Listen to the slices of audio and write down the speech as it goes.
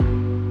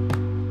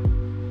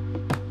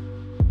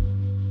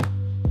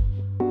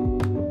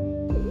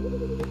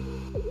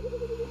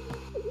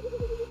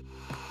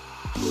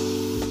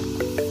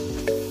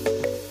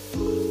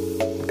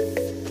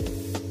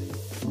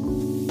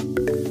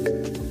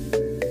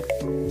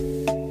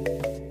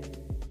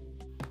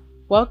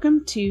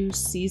Welcome to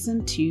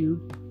Season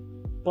 2,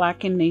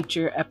 Black in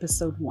Nature,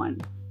 Episode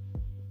 1,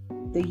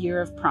 The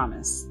Year of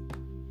Promise.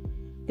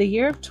 The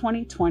year of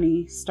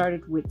 2020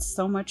 started with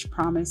so much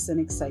promise and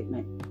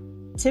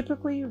excitement.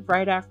 Typically,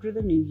 right after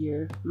the new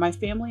year, my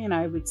family and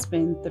I would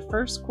spend the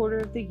first quarter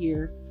of the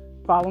year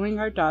following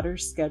our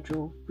daughter's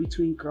schedule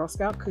between Girl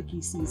Scout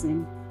cookie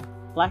season,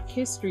 Black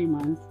History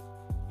Month,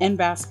 and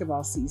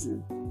basketball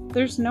season.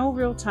 There's no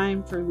real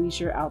time for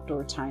leisure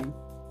outdoor time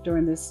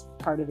during this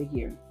part of the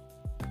year.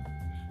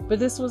 But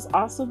this was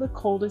also the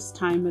coldest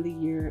time of the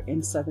year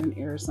in southern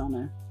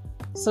Arizona,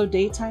 so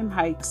daytime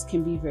hikes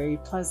can be very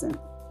pleasant.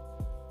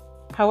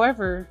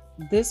 However,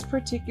 this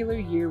particular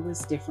year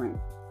was different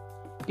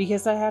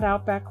because I had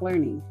Outback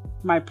Learning,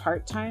 my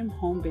part-time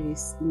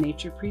home-based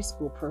nature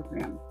preschool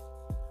program.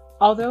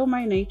 Although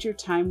my nature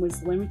time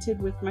was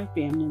limited with my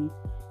family,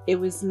 it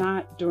was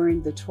not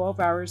during the 12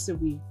 hours a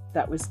week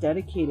that was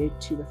dedicated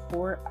to the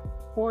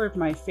four of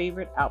my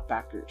favorite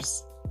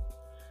Outbackers.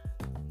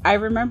 I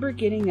remember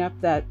getting up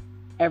that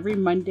every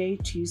Monday,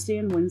 Tuesday,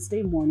 and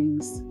Wednesday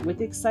mornings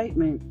with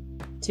excitement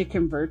to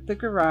convert the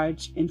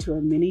garage into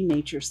a mini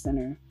nature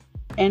center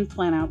and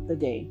plan out the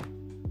day.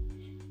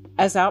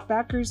 As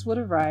Outbackers would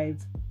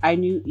arrive, I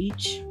knew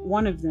each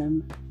one of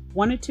them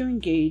wanted to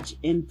engage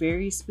in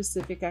very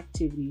specific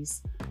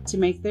activities to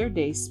make their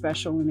day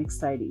special and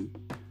exciting.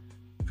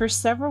 For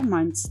several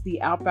months, the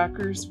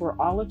Outbackers were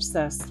all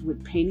obsessed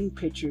with painting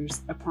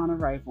pictures upon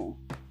arrival.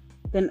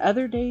 Then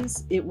other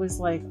days, it was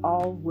like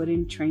all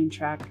wooden train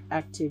track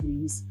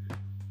activities,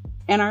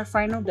 and our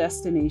final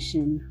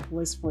destination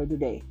was for the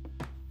day.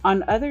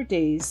 On other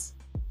days,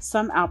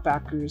 some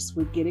Outbackers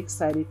would get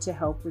excited to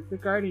help with the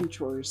garden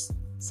chores,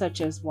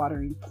 such as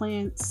watering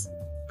plants,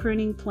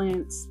 pruning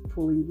plants,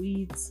 pulling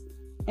weeds,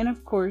 and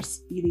of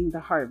course, eating the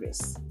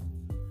harvest.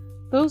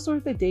 Those were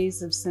the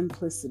days of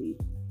simplicity,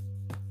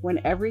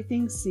 when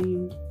everything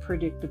seemed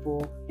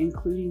predictable,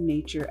 including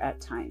nature at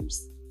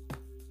times.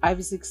 I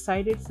was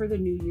excited for the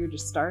new year to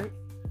start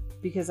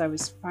because I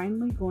was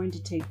finally going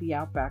to take the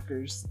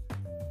Outbackers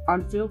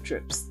on field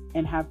trips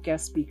and have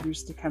guest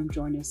speakers to come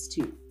join us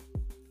too.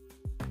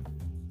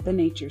 The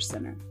Nature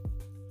Center.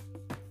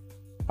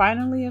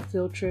 Finally, a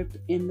field trip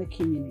in the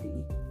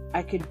community.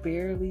 I could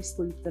barely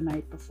sleep the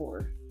night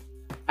before.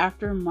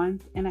 After a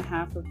month and a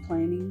half of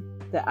planning,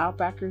 the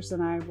Outbackers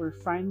and I were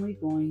finally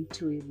going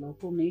to a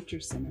local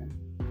nature center.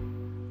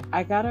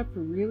 I got up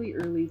really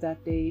early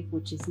that day,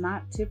 which is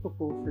not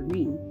typical for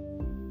me,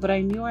 but I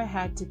knew I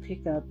had to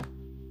pick up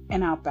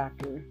an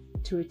Outbacker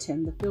to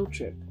attend the field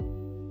trip,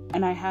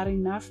 and I had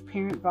enough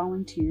parent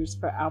volunteers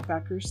for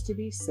Outbackers to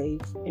be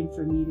safe and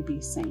for me to be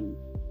sane.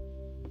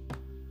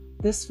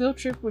 This field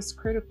trip was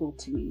critical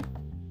to me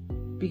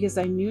because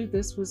I knew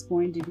this was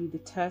going to be the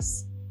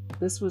test.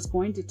 This was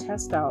going to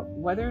test out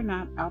whether or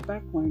not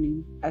Outback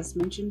Learning, as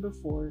mentioned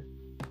before,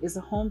 is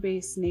a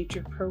home-based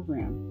nature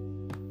program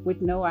with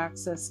no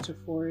access to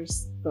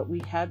forests, but we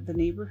had the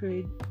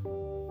neighborhood,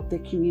 the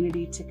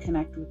community to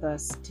connect with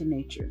us to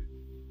nature.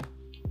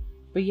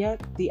 But yet,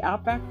 the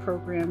Outback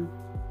program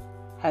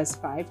has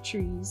 5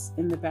 trees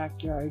in the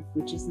backyard,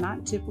 which is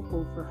not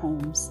typical for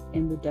homes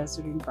in the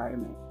desert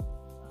environment.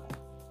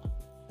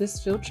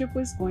 This field trip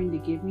was going to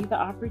give me the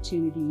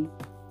opportunity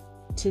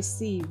to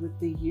see, with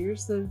the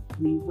years of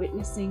me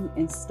witnessing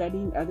and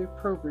studying other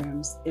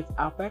programs, if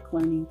Outback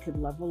Learning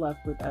could level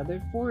up with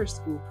other forest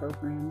school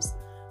programs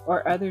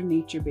or other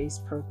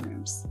nature-based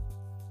programs.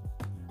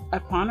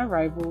 Upon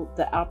arrival,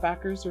 the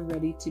Outbackers were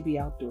ready to be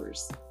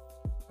outdoors.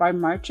 By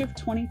March of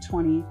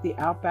 2020, the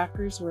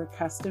Outbackers were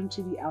accustomed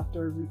to the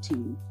outdoor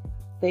routine.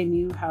 They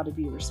knew how to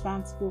be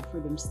responsible for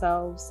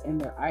themselves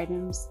and their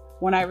items.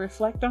 When I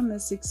reflect on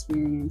this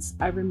experience,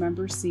 I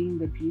remember seeing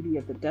the beauty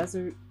of the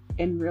desert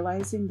and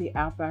realizing the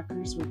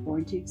Outbackers were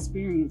going to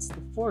experience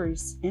the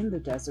forest in the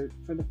desert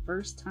for the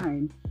first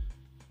time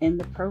in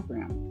the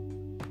program.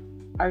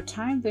 Our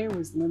time there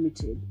was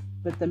limited,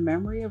 but the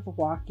memory of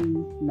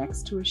walking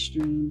next to a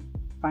stream,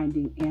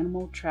 finding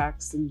animal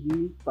tracks and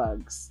unique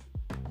bugs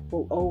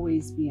will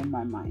always be in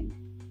my mind.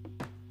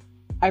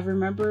 I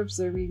remember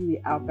observing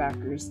the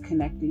Outbackers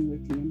connecting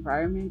with the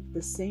environment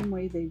the same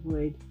way they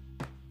would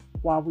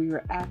while we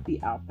were at the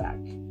Outback.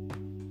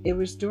 It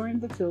was during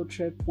the field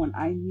trip when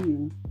I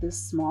knew this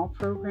small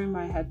program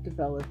I had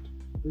developed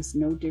was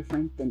no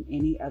different than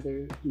any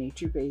other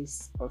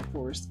nature-based or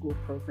forest school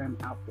program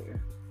out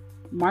there.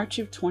 March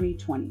of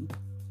 2020.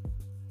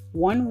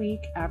 1 week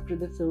after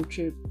the field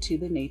trip to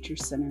the Nature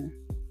Center,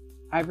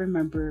 I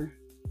remember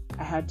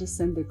I had to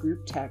send a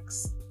group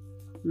text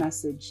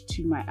message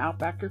to my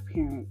Outbacker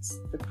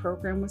parents. The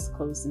program was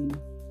closing,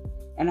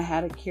 and I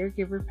had a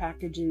caregiver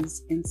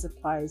packages and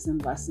supplies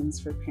and lessons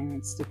for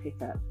parents to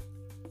pick up.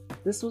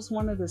 This was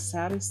one of the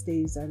saddest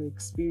days I'd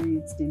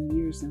experienced in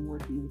years in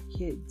working with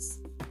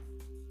kids.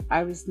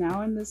 I was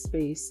now in the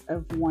space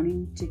of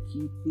wanting to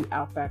keep the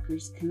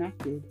Outbackers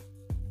connected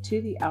to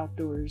the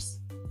outdoors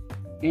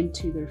and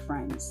to their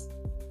friends,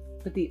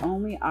 but the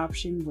only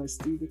option was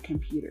through the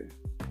computer.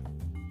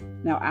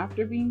 Now,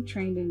 after being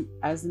trained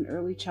as an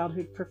early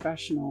childhood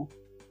professional,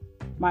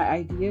 My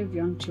idea of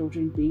young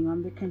children being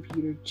on the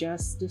computer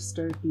just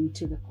disturbed me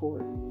to the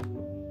core.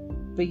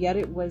 But yet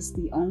it was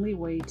the only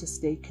way to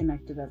stay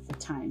connected at the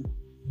time.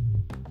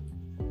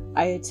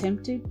 I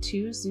attempted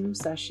 2 Zoom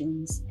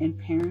sessions and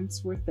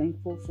parents were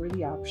thankful for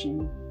the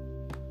option,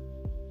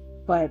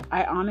 but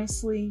I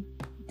honestly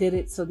did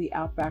it so the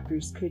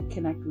Outbackers could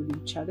connect with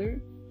each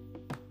other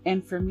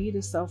and for me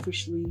to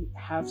selfishly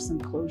have some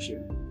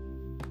closure.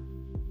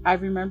 I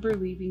remember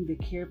leaving the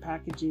care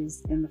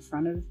packages in the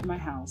front of my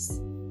house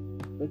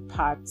with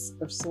pots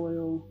of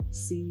soil,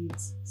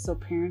 seeds, so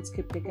parents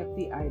could pick up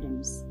the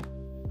items.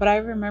 But I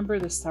remember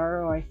the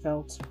sorrow I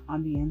felt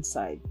on the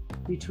inside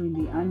between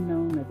the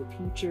unknown of the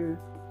future,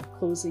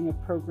 closing a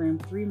program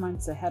 3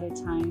 months ahead of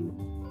time,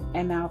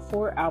 and now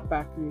 4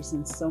 Outbackers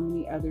and so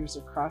many others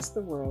across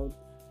the world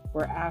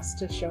were asked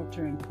to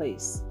shelter in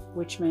place,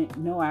 which meant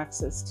no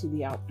access to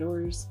the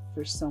outdoors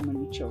for so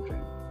many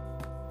children.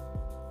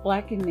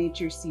 Black in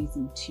Nature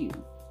Season 2.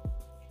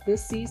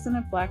 This season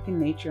of Black in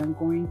Nature, I'm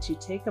going to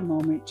take a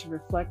moment to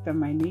reflect on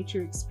my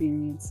nature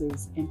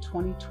experiences in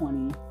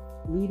 2020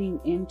 leading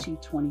into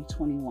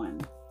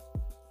 2021.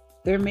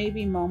 There may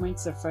be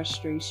moments of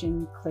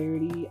frustration,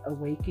 clarity,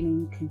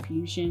 awakening,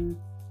 confusion,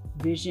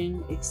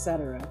 vision,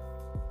 etc.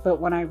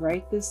 But when I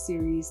write this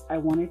series, I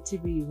want it to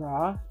be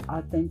raw,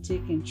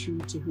 authentic, and true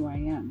to who I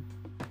am.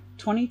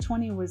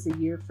 2020 was a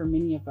year for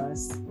many of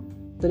us,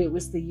 but it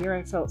was the year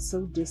I felt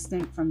so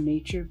distant from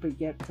nature,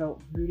 but yet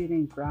felt rooted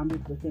and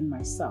grounded within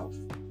myself.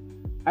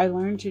 I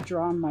learned to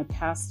draw on my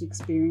past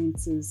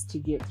experiences to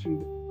get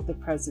through the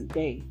present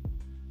day.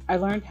 I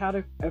learned how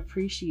to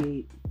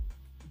appreciate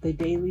the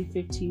daily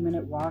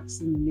 15-minute walks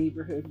in the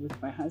neighborhood with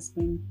my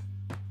husband,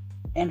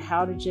 and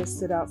how to just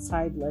sit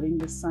outside letting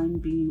the sun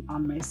beam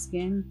on my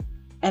skin,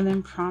 and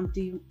then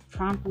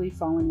promptly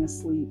falling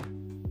asleep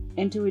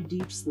into a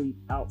deep sleep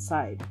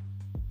outside.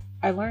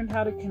 I learned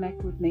how to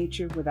connect with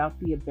nature without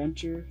the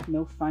adventure,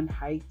 no fun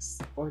hikes,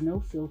 or no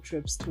field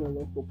trips to a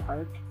local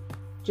park,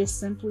 just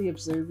simply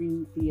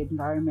observing the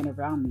environment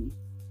around me.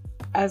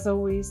 As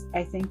always,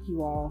 I thank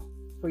you all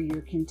for your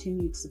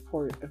continued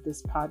support of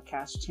this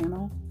podcast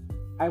channel.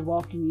 I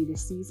welcome you to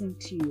Season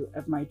 2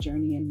 of my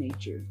journey in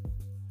nature.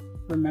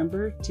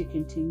 Remember to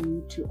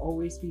continue to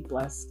always be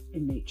blessed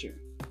in nature.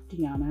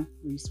 Deanna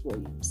Reese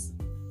Williams.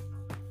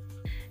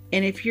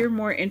 And if you're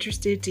more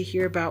interested to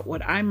hear about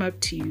what I'm up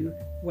to,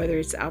 whether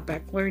it's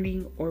Outback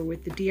Learning or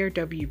with the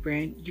DRW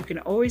brand, you can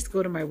always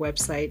go to my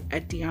website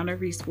at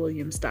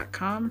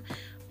deannareesewilliams.com.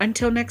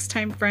 Until next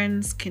time,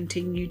 friends,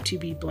 continue to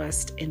be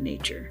blessed in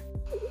nature.